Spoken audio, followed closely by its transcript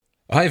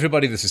Hi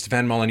everybody, this is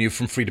Stefan Molyneux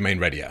from Free Domain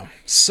Radio.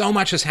 So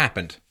much has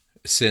happened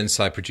since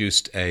I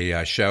produced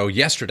a show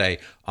yesterday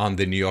on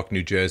the New York,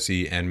 New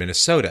Jersey, and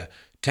Minnesota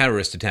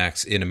terrorist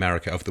attacks in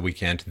America over the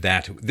weekend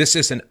that this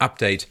is an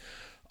update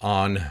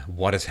on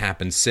what has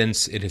happened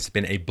since. It has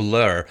been a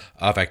blur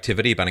of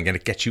activity, but I'm going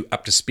to get you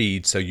up to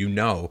speed so you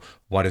know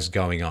what is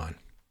going on.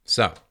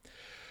 So,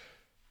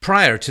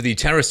 prior to the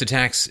terrorist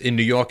attacks in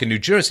New York and New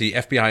Jersey,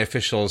 FBI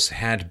officials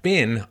had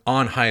been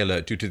on high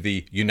alert due to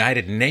the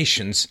United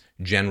Nations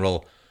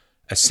General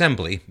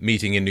Assembly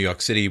meeting in New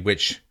York City,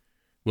 which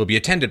will be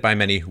attended by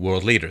many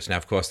world leaders. Now,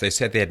 of course, they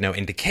said they had no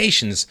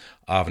indications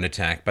of an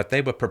attack, but they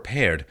were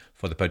prepared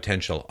for the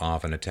potential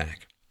of an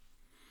attack.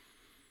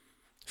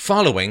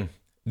 Following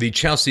the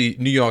Chelsea,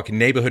 New York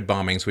neighborhood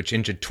bombings, which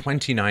injured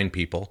 29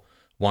 people,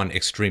 one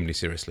extremely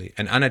seriously,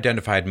 an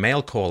unidentified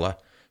male caller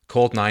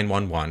called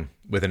 911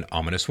 with an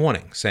ominous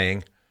warning,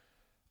 saying,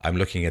 "I'm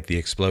looking at the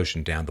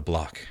explosion down the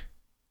block.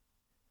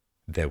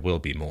 There will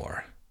be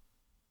more."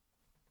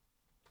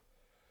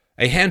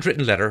 A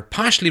handwritten letter,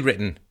 partially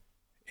written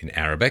in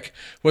Arabic,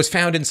 was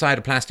found inside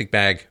a plastic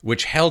bag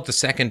which held the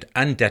second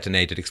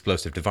undetonated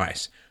explosive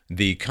device.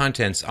 The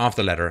contents of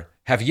the letter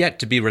have yet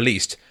to be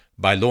released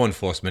by law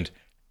enforcement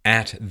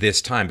at this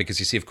time because,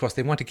 you see, of course,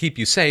 they want to keep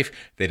you safe.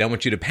 They don't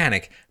want you to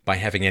panic by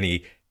having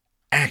any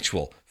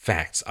actual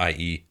facts,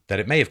 i.e. that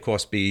it may, of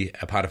course, be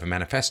a part of a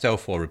manifesto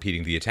for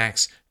repeating the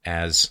attacks,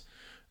 as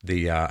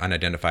the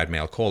unidentified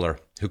male caller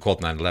who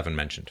called 911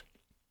 mentioned.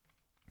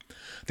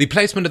 The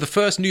placement of the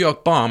first New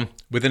York bomb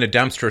within a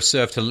dumpster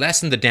served to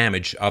lessen the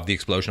damage of the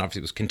explosion. Obviously,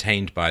 it was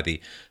contained by the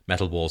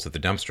metal walls of the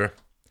dumpster.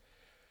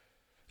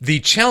 The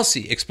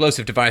Chelsea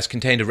explosive device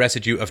contained a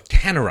residue of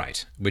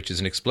tannerite, which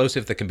is an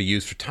explosive that can be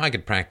used for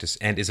target practice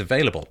and is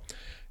available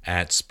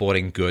at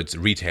sporting goods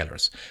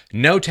retailers.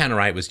 No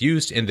tannerite was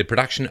used in the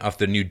production of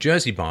the New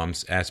Jersey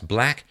bombs, as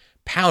black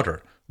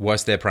powder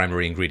was their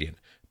primary ingredient.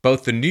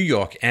 Both the New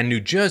York and New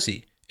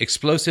Jersey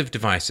explosive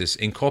devices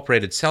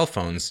incorporated cell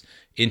phones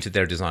into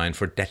their design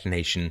for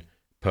detonation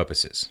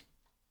purposes.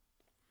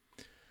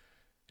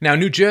 Now,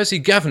 New Jersey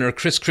Governor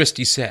Chris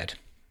Christie said,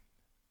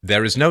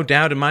 "There is no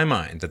doubt in my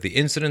mind that the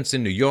incidents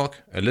in New York,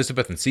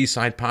 Elizabeth, and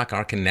Seaside Park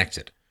are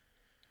connected.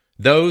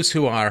 Those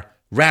who are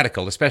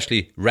radical,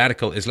 especially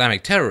radical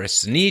Islamic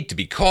terrorists, need to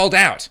be called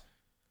out.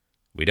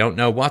 We don't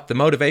know what the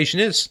motivation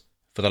is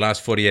for the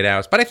last 48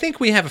 hours, but I think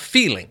we have a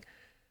feeling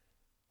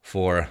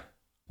for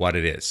what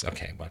it is."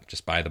 Okay, well,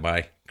 just by the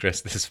by, Chris,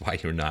 this is why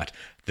you're not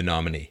the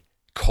nominee.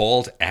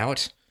 Called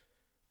out?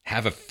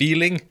 Have a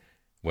feeling?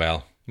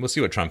 Well, we'll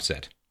see what Trump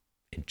said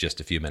in just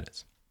a few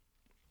minutes.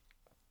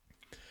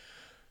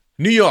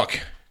 New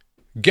York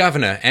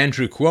Governor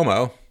Andrew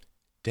Cuomo,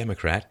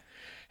 Democrat,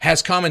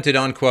 has commented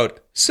on,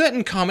 quote,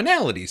 certain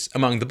commonalities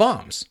among the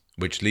bombs,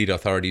 which lead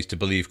authorities to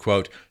believe,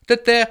 quote,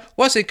 that there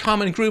was a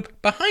common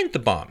group behind the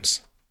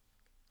bombs.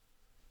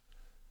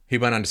 He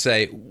went on to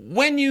say,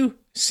 "When you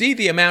see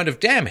the amount of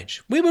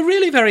damage, we were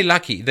really very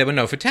lucky there were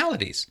no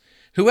fatalities.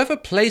 Whoever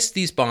placed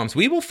these bombs,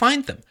 we will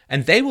find them,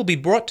 and they will be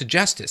brought to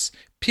justice,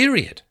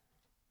 period."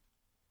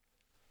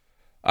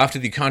 After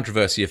the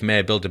controversy of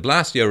Mayor Bill de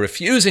Blasio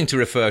refusing to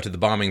refer to the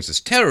bombings as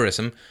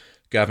terrorism,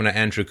 Governor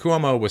Andrew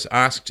Cuomo was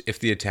asked if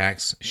the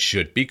attacks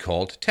should be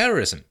called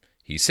terrorism.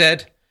 He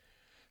said,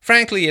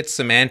 "Frankly, it's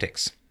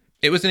semantics.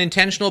 It was an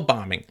intentional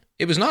bombing.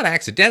 It was not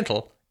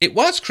accidental. It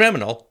was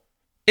criminal.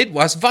 It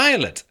was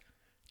violent.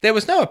 There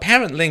was no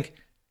apparent link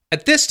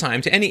at this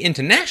time to any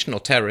international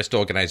terrorist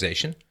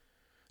organization.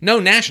 No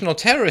national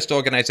terrorist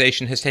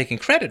organization has taken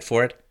credit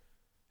for it.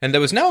 And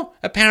there was no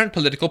apparent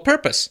political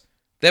purpose.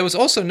 There was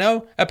also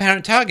no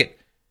apparent target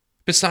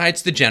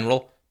besides the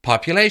general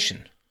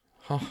population."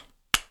 Oh,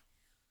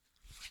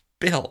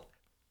 Bill,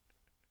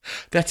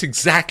 that's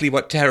exactly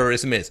what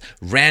terrorism is.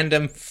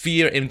 Random,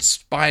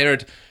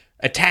 fear-inspired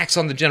attacks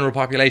on the general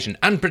population.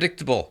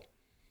 Unpredictable.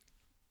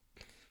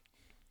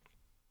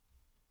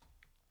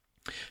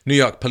 New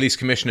York Police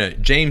Commissioner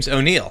James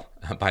O'Neill,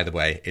 by the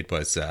way, it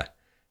was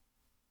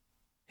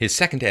his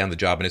second day on the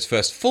job and his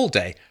first full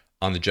day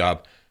on the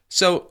job.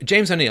 So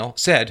James O'Neill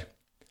said,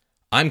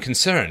 "I'm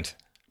concerned.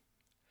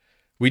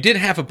 We did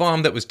have a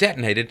bomb that was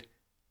detonated,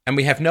 and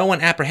we have no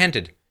one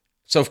apprehended.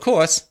 So, of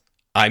course,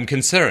 I'm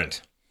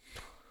concerned."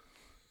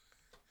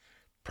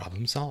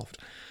 Problem solved.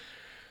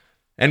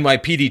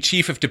 NYPD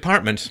Chief of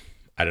Department,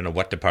 I don't know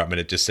what department,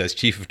 it just says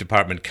Chief of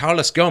Department,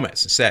 Carlos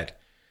Gomez, said,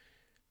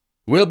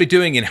 "We'll be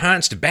doing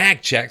enhanced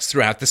bag checks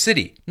throughout the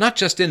city, not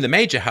just in the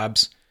major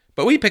hubs,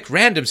 but we pick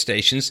random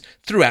stations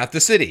throughout the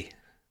city."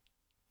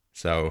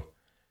 So,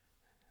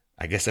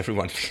 I guess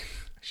everyone,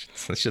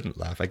 I shouldn't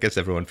laugh, I guess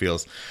everyone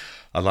feels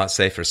a lot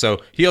safer.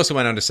 So, he also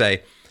went on to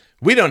say,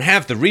 "We don't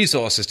have the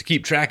resources to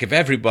keep track of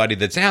everybody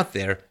that's out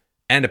there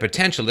and a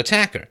potential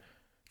attacker.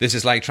 This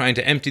is like trying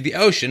to empty the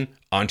ocean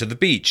onto the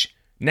beach.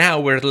 Now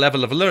we're at a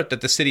level of alert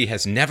that the city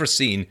has never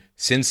seen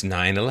since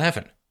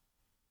 9/11.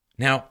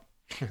 Now,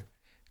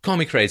 call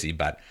me crazy,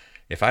 but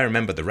if I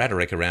remember the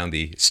rhetoric around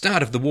the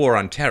start of the war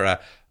on terror,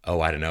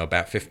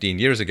 about 15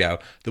 years ago,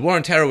 the war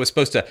on terror was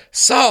supposed to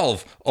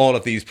solve all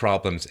of these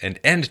problems and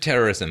end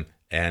terrorism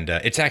And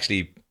it's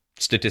actually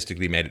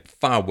statistically made it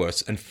far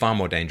worse and far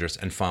more dangerous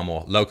and far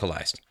more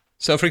localized.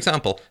 So, for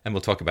example, and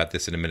we'll talk about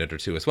this in a minute or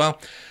two as well,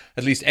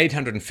 at least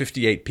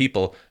 858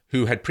 people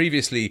who had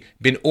previously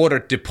been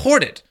ordered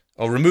deported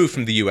or removed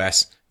from the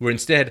US were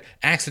instead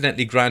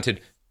accidentally granted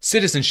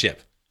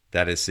citizenship.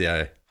 That is,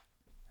 the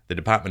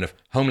Department of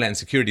Homeland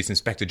Security's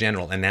Inspector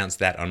General announced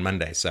that on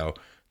Monday. So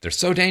they're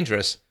so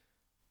dangerous,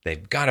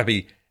 they've got to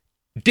be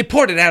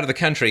deported out of the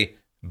country.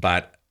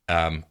 But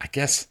I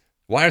guess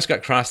wires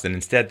got crossed and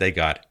instead they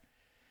got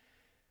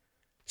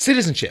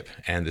citizenship.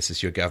 And this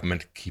is your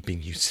government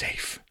keeping you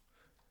safe.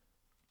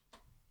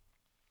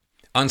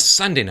 On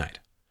Sunday night,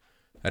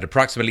 at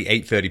approximately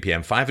 8:30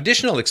 p.m., 5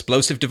 additional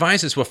explosive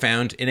devices were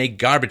found in a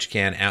garbage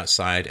can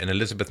outside an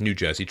Elizabeth, New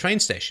Jersey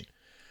train station.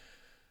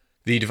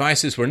 The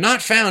devices were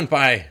not found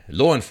by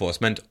law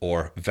enforcement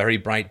or very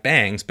bright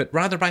bangs, but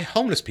rather by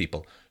homeless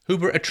people who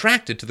were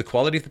attracted to the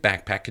quality of the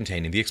backpack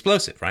containing the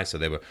explosive, right? So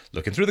they were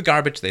looking through the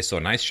garbage, they saw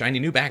nice, shiny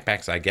new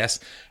backpacks, I guess,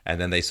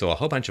 and then they saw a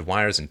whole bunch of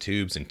wires and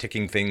tubes and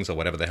ticking things or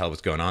whatever the hell was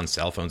going on,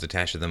 cell phones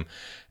attached to them,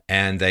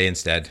 and they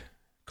instead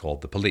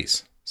called the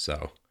police.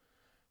 So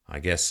I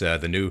guess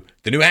the new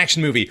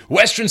action movie,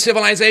 Western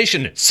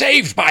Civilization,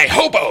 Saved by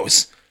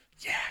Hobos.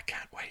 Yeah,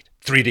 can't wait.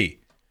 3D.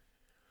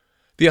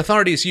 The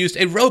authorities used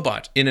a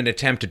robot in an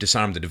attempt to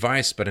disarm the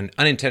device, but an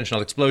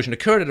unintentional explosion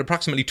occurred at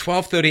approximately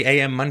 12:30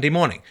 a.m. Monday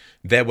morning.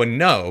 There were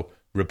no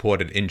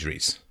reported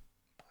injuries.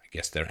 I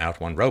guess they're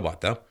out one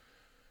robot, though.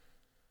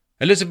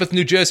 Elizabeth,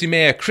 New Jersey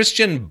Mayor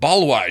Christian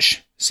Balwaj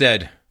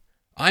said,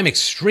 "I'm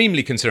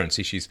extremely concerned."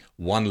 See, she's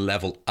one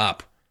level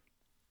up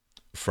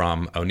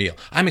from O'Neill.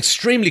 "I'm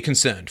extremely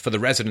concerned for the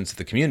residents of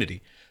the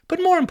community, but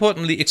more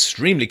importantly,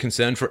 extremely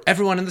concerned for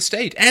everyone in the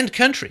state and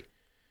country,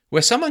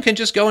 where someone can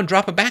just go and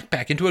drop a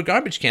backpack into a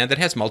garbage can that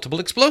has multiple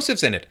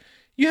explosives in it.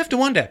 You have to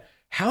wonder,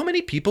 how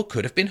many people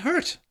could have been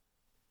hurt?"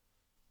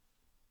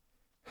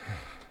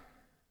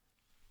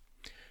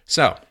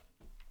 So,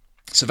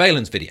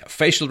 surveillance video,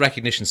 facial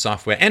recognition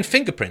software, and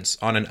fingerprints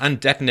on an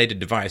undetonated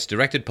device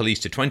directed police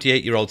to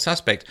 28-year-old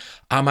suspect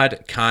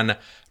Ahmad Khan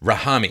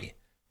Rahami.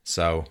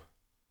 So,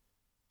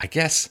 I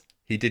guess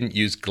he didn't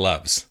use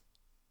gloves.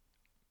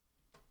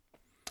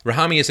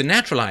 Rahami is a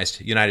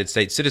naturalized United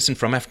States citizen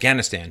from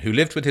Afghanistan who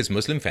lived with his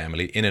Muslim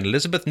family in an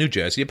Elizabeth, New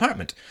Jersey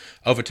apartment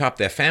overtop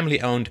their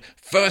family-owned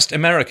First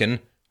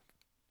American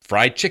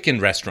fried chicken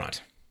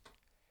restaurant.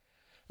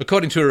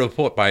 According to a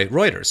report by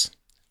Reuters,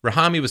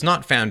 Rahami was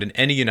not found in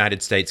any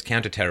United States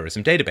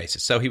counterterrorism databases,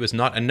 so he was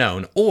not a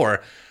known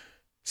or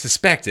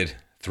suspected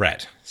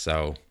threat.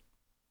 So,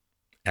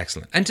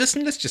 excellent. And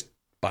let's just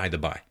by the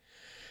by.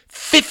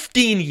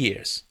 15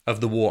 years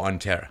of the war on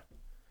terror.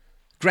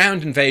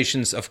 Ground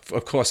invasions of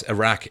course,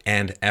 Iraq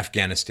and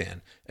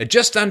Afghanistan.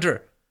 Just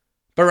under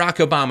Barack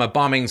Obama,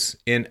 bombings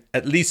in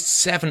at least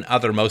 7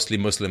 other mostly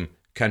Muslim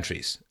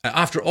countries.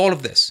 After all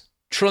of this,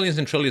 trillions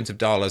and trillions of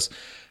dollars,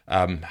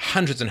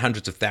 hundreds and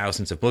hundreds of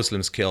thousands of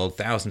Muslims killed,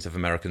 thousands of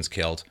Americans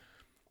killed.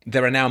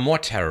 There are now more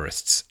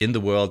terrorists in the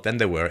world than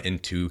there were in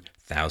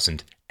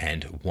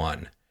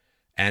 2001.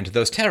 And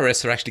those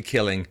terrorists are actually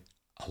killing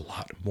a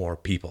lot more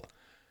people.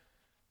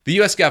 The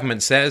US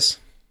government says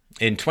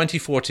in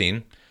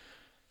 2014,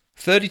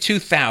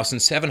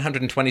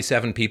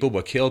 32,727 people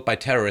were killed by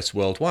terrorists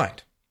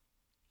worldwide.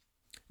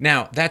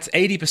 Now, that's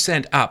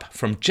 80% up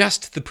from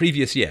just the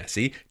previous year.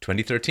 See,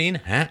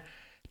 2013,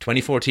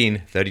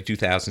 2014,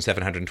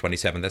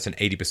 32,727. That's an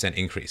 80%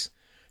 increase.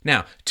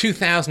 Now,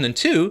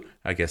 2002,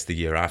 I guess the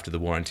year after the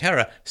war on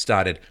terror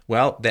started,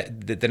 well,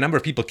 the number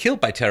of people killed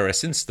by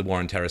terrorists since the war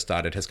on terror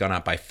started has gone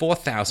up by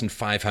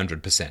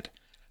 4,500%.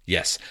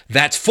 Yes,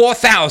 that's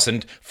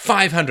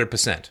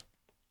 4,500%.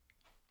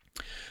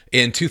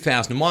 In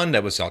 2001,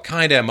 there was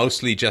Al-Qaeda,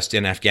 mostly just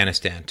in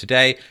Afghanistan.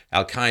 Today,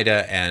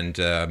 Al-Qaeda and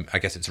I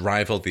guess its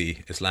rival, the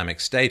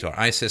Islamic State or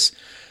ISIS,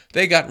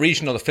 they got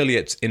regional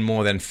affiliates in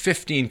more than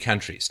 15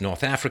 countries: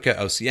 North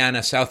Africa,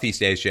 Oceania,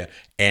 Southeast Asia,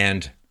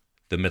 and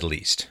the Middle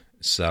East.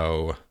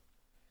 So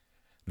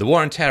the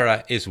war on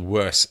terror is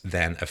worse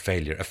than a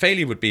failure. A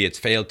failure would be it's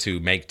failed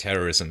to make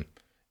terrorism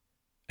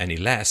any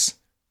less.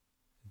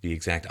 The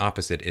exact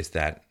opposite is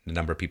that the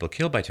number of people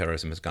killed by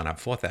terrorism has gone up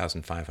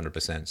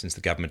 4,500% since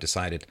the government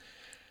decided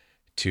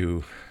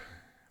to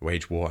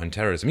wage war on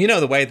terrorism. You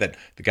know, the way that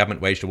the government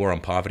waged a war on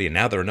poverty and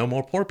now there are no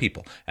more poor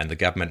people, and the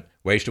government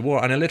waged a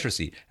war on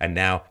illiteracy and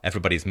now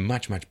everybody's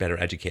much, much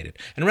better educated.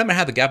 And remember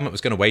how the government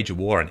was going to wage a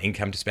war on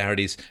income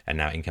disparities and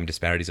now income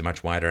disparities are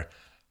much wider?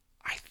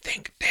 I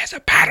think there's a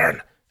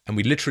pattern, and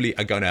we literally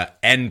are going to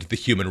end the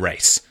human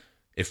race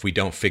if we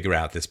don't figure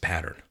out this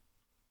pattern.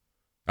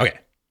 Okay.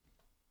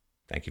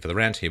 Thank you for the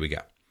rant. Here we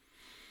go.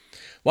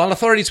 While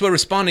authorities were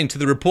responding to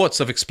the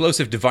reports of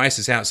explosive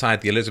devices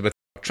outside the Elizabeth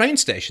train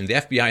station, the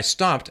FBI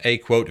stopped a,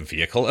 quote,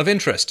 vehicle of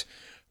interest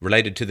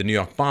related to the New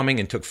York bombing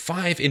and took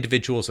 5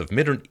 individuals of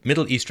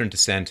Middle Eastern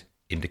descent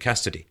into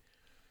custody.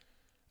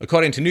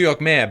 According to New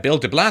York Mayor Bill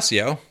de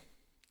Blasio,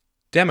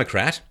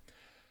 Democrat,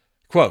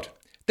 quote,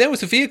 "There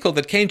was a vehicle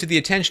that came to the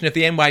attention of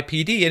the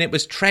NYPD and it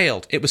was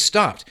trailed. It was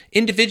stopped.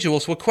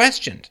 Individuals were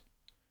questioned."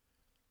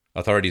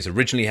 Authorities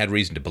originally had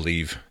reason to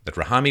believe that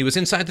Rahami was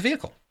inside the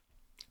vehicle,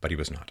 but he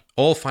was not.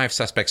 All 5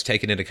 suspects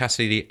taken into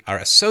custody are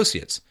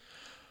associates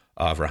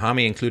of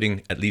Rahami,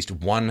 including at least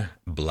one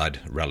blood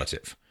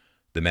relative.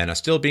 The men are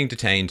still being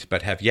detained,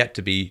 but have yet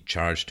to be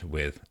charged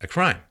with a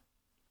crime.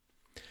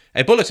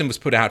 A bulletin was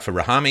put out for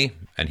Rahami,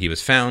 and he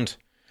was found,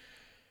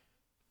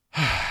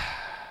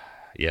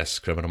 yes,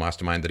 criminal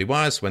mastermind that he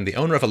was, when the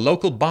owner of a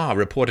local bar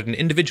reported an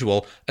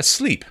individual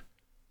asleep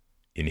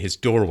in his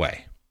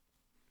doorway.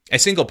 A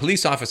single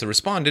police officer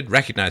responded,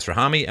 recognized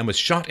Rahami, and was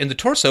shot in the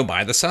torso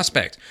by the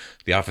suspect.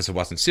 The officer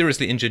wasn't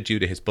seriously injured due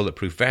to his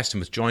bulletproof vest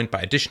and was joined by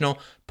additional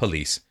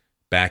police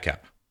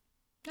backup.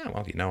 Yeah,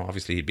 well,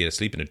 obviously he'd been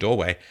asleep in a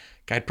doorway.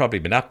 Guy'd probably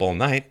been up all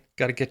night.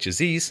 Got to get your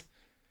Z's.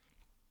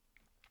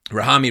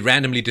 Rahami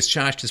randomly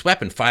discharged his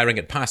weapon, firing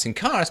at passing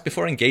cars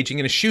before engaging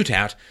in a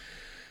shootout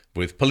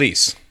with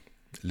police.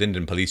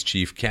 Linden Police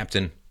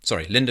Captain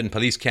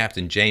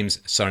James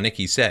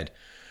Sarnicki said,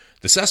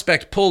 "The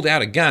suspect pulled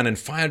out a gun and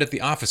fired at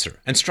the officer,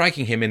 and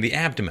striking him in the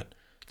abdomen.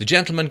 The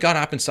gentleman got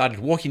up and started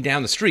walking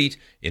down the street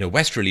in a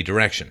westerly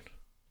direction."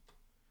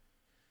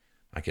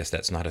 I guess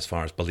that's not as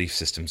far as belief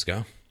systems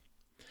go.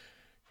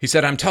 He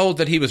said, "I'm told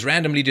that he was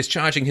randomly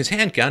discharging his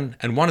handgun,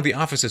 and one of the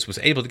officers was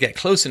able to get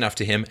close enough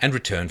to him and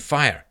return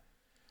fire."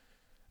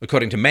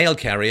 According to mail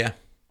carrier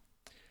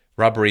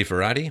Robbery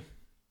Variety,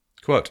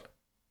 quote,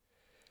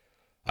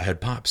 "I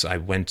heard pops. I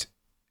went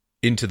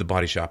into the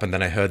body shop, and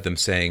then I heard them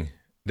saying,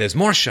 'There's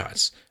more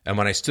shots.' And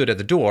when I stood at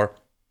the door,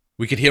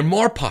 we could hear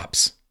more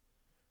pops."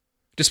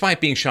 Despite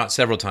being shot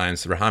several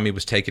times, Rahami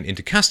was taken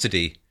into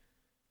custody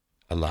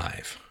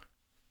alive.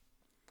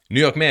 New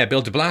York Mayor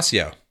Bill de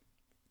Blasio,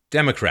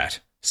 Democrat,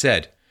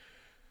 said,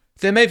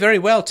 "There may very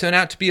well turn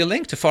out to be a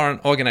link to foreign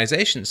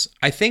organizations.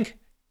 I think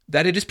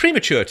that it is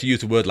premature to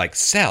use a word like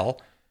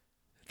cell.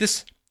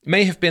 This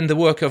may have been the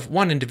work of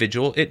one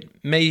individual.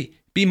 It may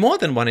be more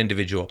than one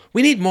individual.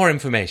 We need more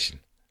information."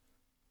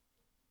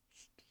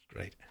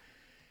 Great.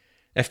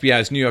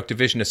 FBI's New York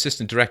Division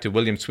Assistant Director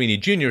William Sweeney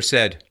Jr.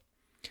 said,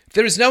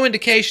 "There is no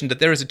indication that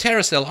there is a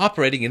terror cell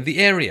operating in the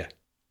area."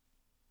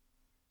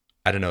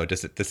 I don't know,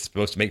 this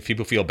supposed to make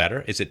people feel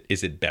better? Is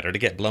it better to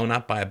get blown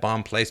up by a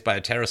bomb placed by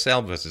a terror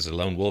cell versus a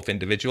lone wolf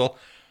individual?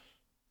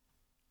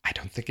 I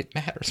don't think it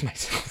matters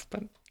myself,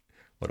 but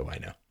what do I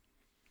know?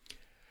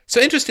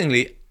 So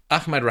interestingly,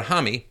 Ahmad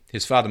Rahami,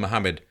 his father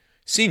Muhammad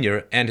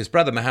Sr., and his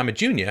brother Muhammad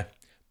Jr.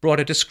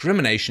 brought a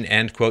discrimination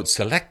and, quote,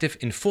 selective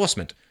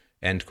enforcement,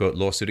 end quote,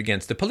 lawsuit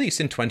against the police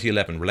in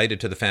 2011 related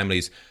to the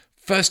family's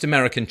first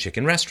American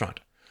chicken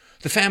restaurant.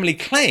 The family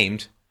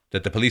claimed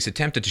that the police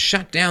attempted to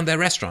shut down their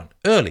restaurant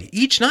early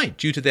each night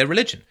due to their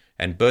religion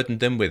and burdened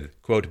them with,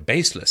 quote,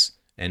 baseless,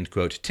 end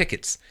quote,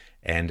 tickets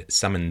and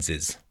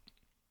summonses.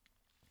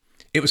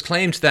 It was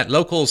claimed that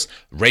locals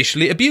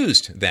racially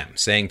abused them,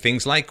 saying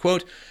things like,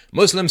 quote,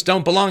 "Muslims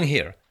don't belong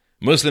here,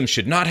 Muslims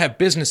should not have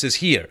businesses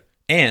here,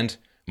 and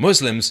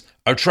Muslims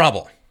are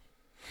trouble."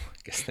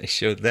 I guess they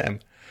showed them.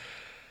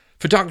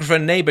 Photographer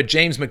and neighbor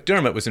James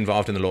McDermott was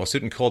involved in the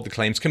lawsuit and called the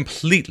claims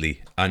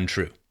completely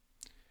untrue.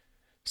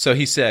 So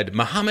he said,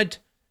 Muhammad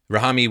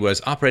Rahami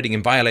was operating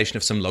in violation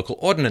of some local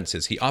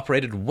ordinances. He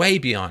operated way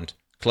beyond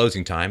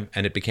closing time,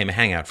 and it became a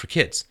hangout for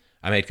kids.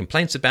 I made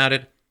complaints about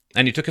it,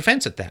 and he took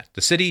offense at that.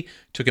 The city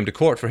took him to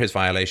court for his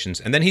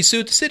violations, and then he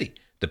sued the city,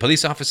 the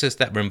police officers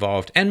that were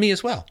involved, and me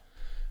as well.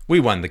 We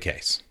won the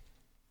case.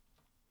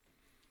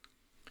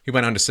 He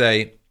went on to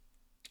say,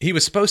 he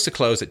was supposed to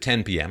close at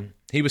 10 p.m.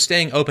 He was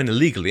staying open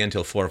illegally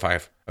until 4 or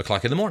 5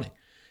 o'clock in the morning.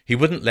 He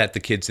wouldn't let the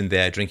kids in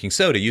there drinking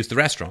soda use the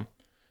restroom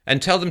and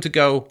tell them to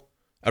go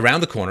around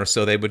the corner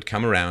so they would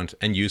come around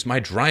and use my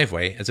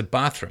driveway as a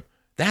bathroom.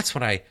 That's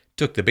what I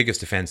took the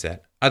biggest offense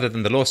at. Other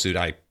than the lawsuit,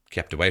 I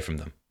kept away from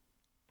them.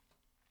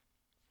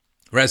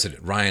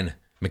 Resident Ryan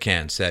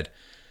McCann said,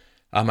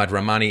 Ahmad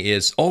Rahami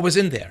is always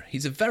in there.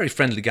 He's a very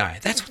friendly guy.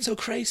 That's what's so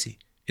crazy.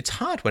 It's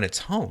hard when it's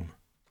home.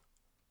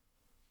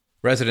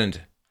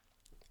 Resident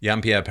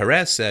Jean-Pierre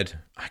Perez said,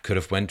 I could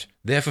have went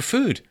there for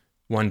food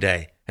one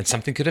day and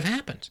something could have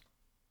happened.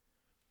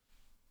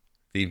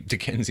 The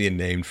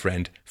Dickensian-named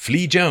friend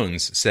Flea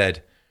Jones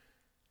said,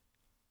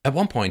 at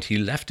one point he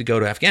left to go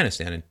to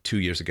Afghanistan, and 2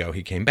 years ago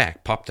he came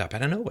back, popped up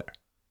out of nowhere.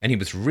 And he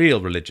was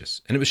real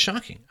religious, and it was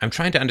shocking. I'm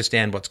trying to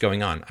understand what's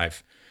going on.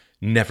 I've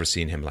never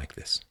seen him like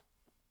this.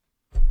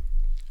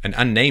 An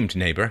unnamed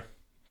neighbor,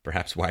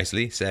 perhaps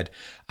wisely, said,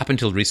 up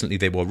until recently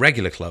they wore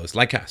regular clothes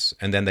like us,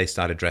 and then they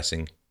started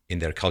dressing in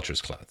their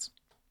culture's clothes.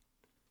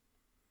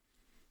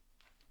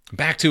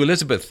 Back to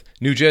Elizabeth,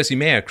 New Jersey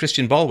Mayor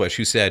Christian Balwish,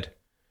 who said,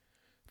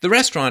 the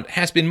restaurant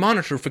has been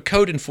monitored for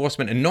code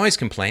enforcement and noise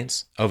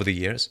complaints over the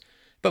years,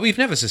 but we've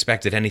never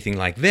suspected anything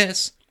like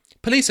this.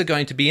 Police are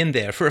going to be in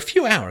there for a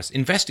few hours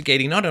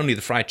investigating not only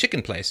the fried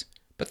chicken place,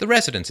 but the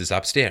residences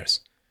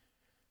upstairs.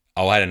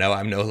 Oh, I don't know.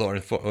 I'm no law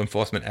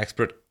enforcement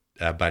expert,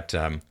 but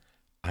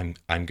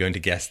I'm going to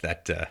guess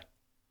that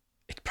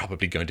it's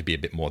probably going to be a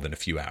bit more than a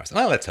few hours.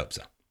 Well, let's hope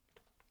so.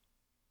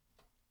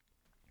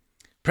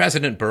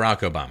 President Barack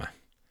Obama.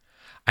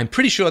 I'm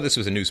pretty sure this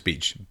was a new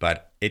speech,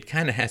 but it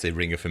kind of has a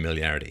ring of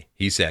familiarity.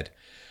 He said,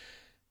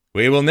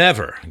 We will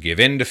never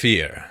give in to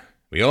fear.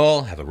 We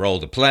all have a role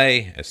to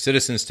play as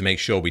citizens to make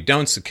sure we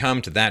don't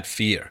succumb to that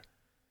fear.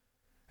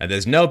 And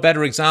there's no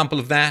better example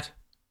of that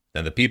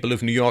than the people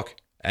of New York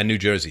and New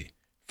Jersey.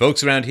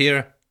 Folks around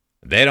here,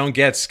 they don't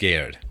get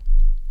scared.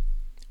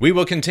 We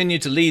will continue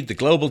to lead the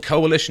global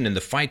coalition in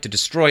the fight to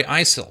destroy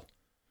ISIL,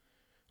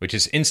 which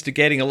is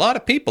instigating a lot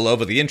of people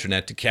over the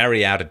internet to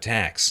carry out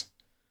attacks.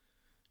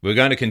 We're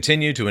going to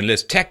continue to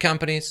enlist tech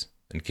companies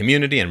and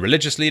community and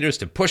religious leaders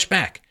to push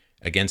back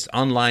against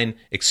online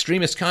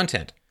extremist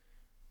content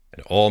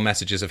and all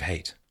messages of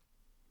hate.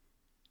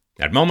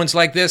 At moments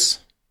like this,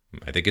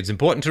 I think it's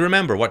important to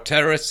remember what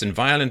terrorists and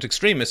violent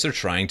extremists are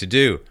trying to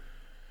do.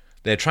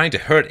 They're trying to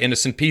hurt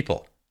innocent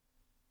people,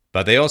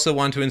 but they also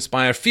want to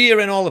inspire fear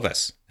in all of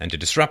us and to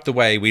disrupt the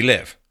way we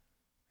live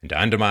and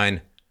to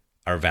undermine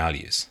our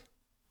values.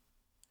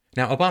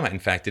 Now, Obama, in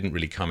fact, didn't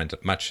really comment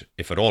much,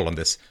 if at all, on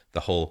this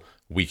the whole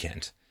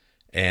weekend.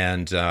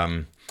 And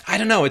I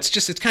don't know,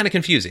 it's kind of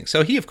confusing.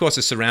 So he, of course,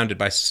 is surrounded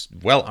by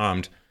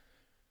well-armed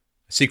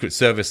Secret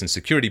Service and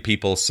security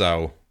people.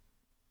 So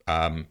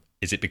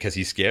is it because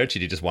he's scared?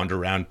 Should he just wander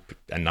around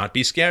and not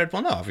be scared?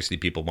 Well, no, obviously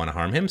people want to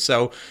harm him.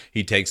 So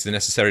he takes the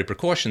necessary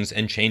precautions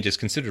and changes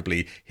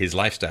considerably his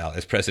lifestyle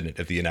as president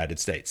of the United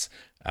States.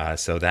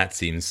 So that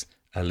seems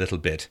a little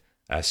bit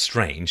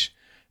strange.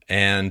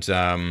 And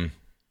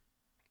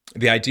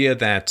the idea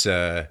that,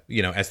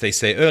 as they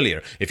say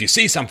earlier, if you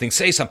see something,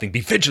 say something, be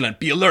vigilant,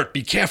 be alert,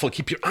 be careful,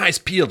 keep your eyes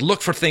peeled,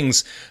 look for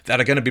things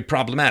that are going to be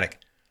problematic.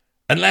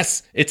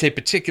 Unless it's a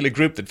particular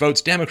group that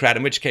votes Democrat,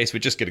 in which case we're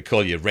just going to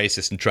call you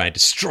racist and try and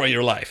destroy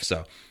your life.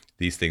 So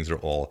these things are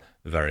all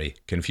very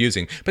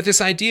confusing. But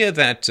this idea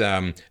that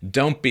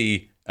don't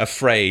be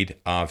afraid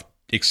of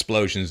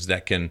explosions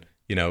that can,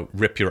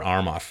 rip your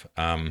arm off.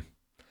 I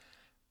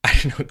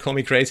don't know, call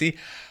me crazy.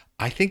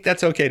 I think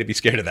that's okay to be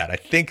scared of that. I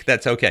think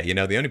that's okay.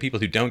 The only people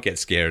who don't get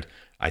scared,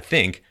 I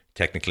think,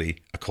 technically,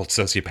 are called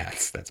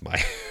sociopaths. That's my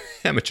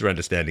amateur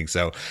understanding.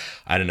 So,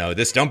 I don't know.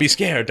 Don't be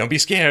scared. Don't be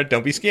scared.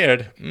 Don't be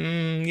scared.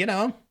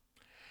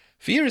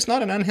 Fear is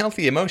not an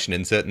unhealthy emotion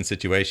in certain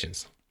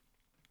situations.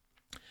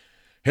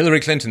 Hillary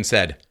Clinton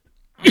said,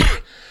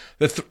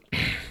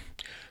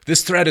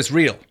 this threat is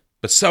real,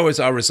 but so is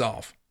our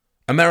resolve.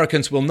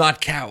 Americans will not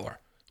cower.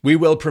 We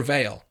will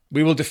prevail.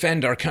 We will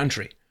defend our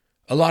country.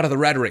 A lot of the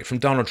rhetoric from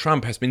Donald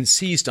Trump has been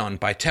seized on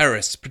by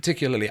terrorists,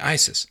 particularly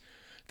ISIS.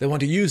 They want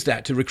to use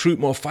that to recruit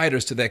more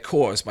fighters to their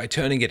cause by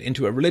turning it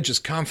into a religious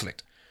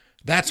conflict.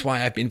 That's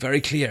why I've been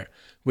very clear.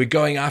 We're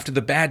going after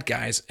the bad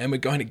guys and we're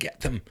going to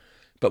get them,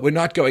 but we're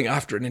not going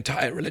after an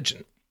entire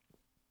religion.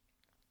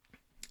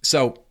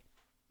 So,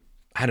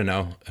 I don't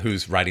know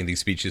who's writing these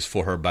speeches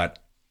for her, but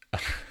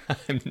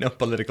I'm no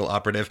political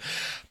operative.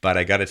 But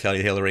I got to tell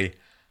you, Hillary,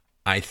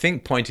 I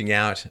think pointing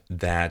out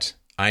that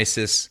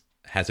ISIS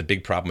has a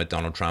big problem with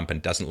Donald Trump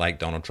and doesn't like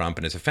Donald Trump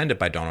and is offended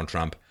by Donald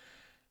Trump,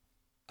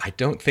 I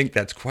don't think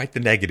that's quite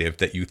the negative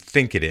that you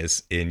think it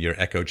is in your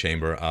echo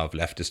chamber of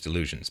leftist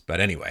delusions.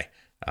 But anyway,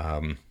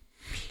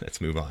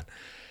 let's move on.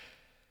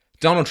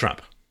 Donald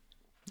Trump,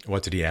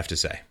 what did he have to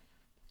say?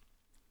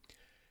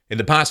 In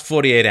the past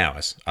 48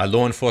 hours, our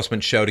law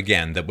enforcement showed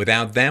again that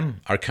without them,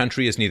 our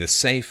country is neither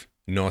safe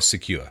nor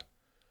secure.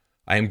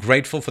 I am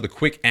grateful for the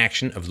quick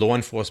action of law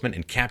enforcement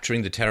in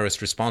capturing the terrorists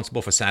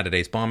responsible for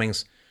Saturday's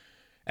bombings,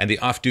 and the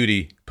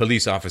off-duty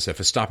police officer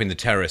for stopping the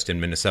terrorist in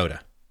Minnesota.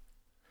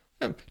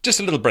 Just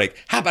a little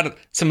break. How about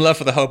some love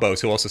for the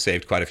hobos who also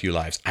saved quite a few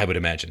lives, I would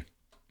imagine.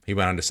 He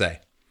went on to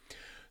say,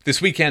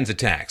 this weekend's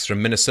attacks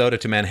from Minnesota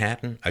to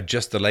Manhattan are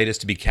just the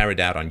latest to be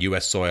carried out on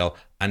U.S. soil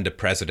under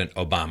President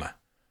Obama.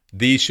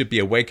 These should be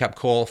a wake-up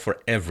call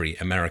for every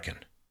American.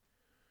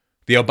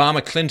 The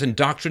Obama-Clinton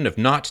doctrine of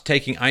not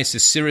taking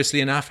ISIS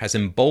seriously enough has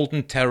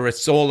emboldened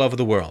terrorists all over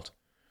the world.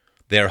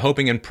 They are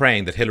hoping and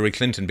praying that Hillary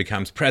Clinton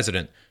becomes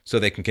president so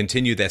they can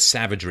continue their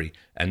savagery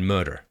and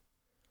murder.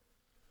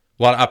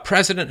 While our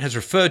president has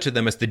referred to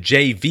them as the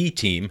JV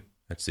team,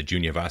 that's the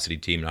junior varsity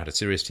team, not a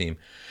serious team,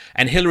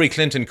 and Hillary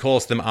Clinton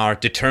calls them our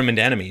determined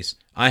enemies,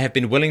 I have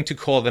been willing to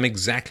call them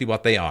exactly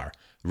what they are,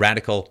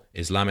 radical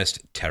Islamist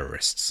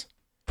terrorists.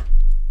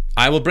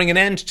 I will bring an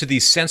end to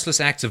these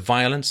senseless acts of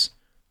violence.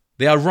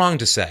 They are wrong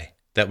to say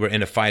that we're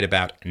in a fight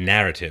about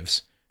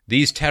narratives.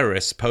 These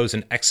terrorists pose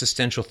an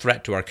existential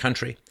threat to our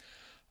country,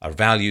 our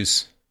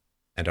values,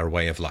 and our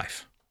way of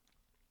life.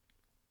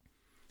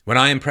 When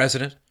I am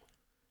president,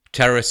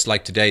 terrorists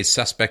like today's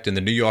suspect in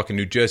the New York and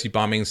New Jersey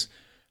bombings,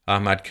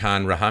 Ahmad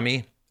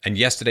Rahami, and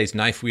yesterday's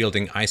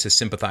knife-wielding ISIS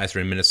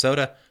sympathizer in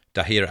Minnesota,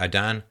 Tahir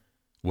Adan,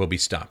 will be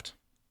stopped.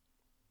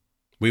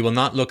 We will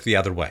not look the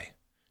other way.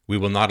 We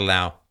will not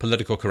allow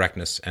political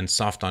correctness and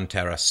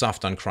soft-on-terror,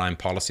 soft-on-crime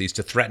policies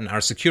to threaten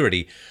our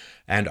security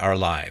and our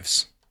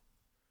lives.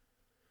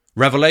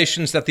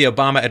 Revelations that the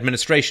Obama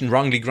administration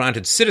wrongly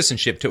granted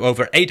citizenship to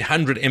over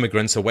 800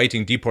 immigrants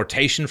awaiting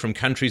deportation from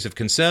countries of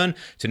concern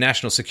to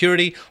national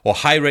security or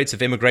high rates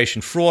of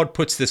immigration fraud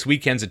puts this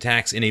weekend's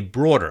attacks in a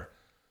broader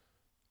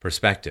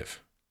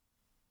perspective.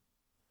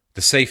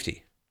 The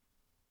safety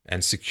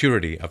and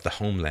security of the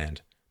homeland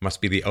must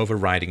be the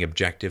overriding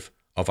objective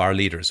of our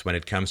leaders when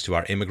it comes to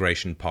our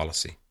immigration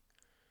policy.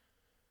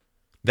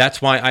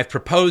 That's why I've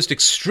proposed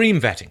extreme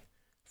vetting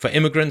for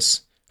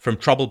immigrants from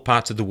troubled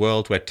parts of the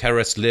world where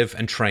terrorists live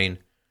and train,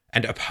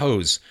 and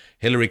oppose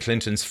Hillary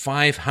Clinton's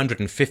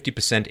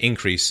 550%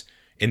 increase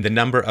in the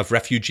number of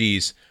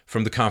refugees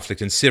from the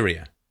conflict in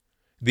Syria.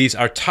 These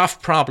are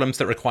tough problems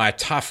that require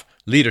tough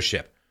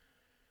leadership.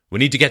 We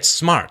need to get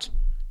smart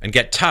and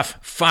get tough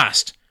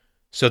fast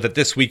so that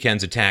this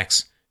weekend's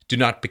attacks do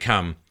not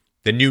become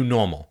the new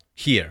normal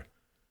here,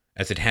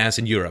 as it has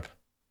in Europe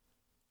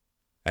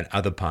and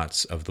other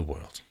parts of the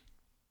world.